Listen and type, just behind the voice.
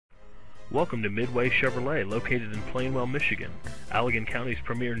Welcome to Midway Chevrolet, located in Plainwell, Michigan, Allegan County's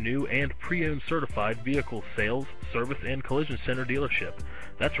premier new and pre-owned certified vehicle sales, service, and collision center dealership.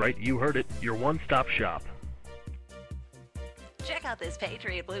 That's right, you heard it, your one-stop shop. Check out this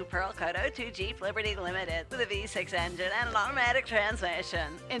Patriot Blue Pearl Coat 02 Jeep Liberty Limited with a V6 engine and an automatic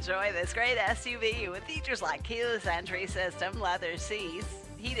transmission. Enjoy this great SUV with features like keyless entry system, leather seats,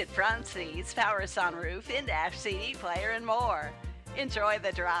 heated front seats, power sunroof, in-dash CD player, and more. Enjoy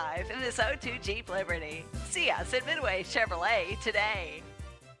the drive in this 02 Jeep Liberty. See us at Midway Chevrolet today.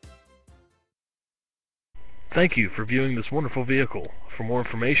 Thank you for viewing this wonderful vehicle. For more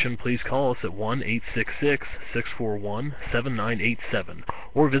information, please call us at 1-866-641-7987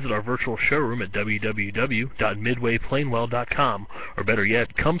 or visit our virtual showroom at www.midwayplainwell.com, or better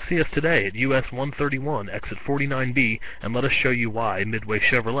yet, come see us today at US 131 exit 49B and let us show you why Midway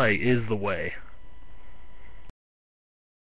Chevrolet is the way.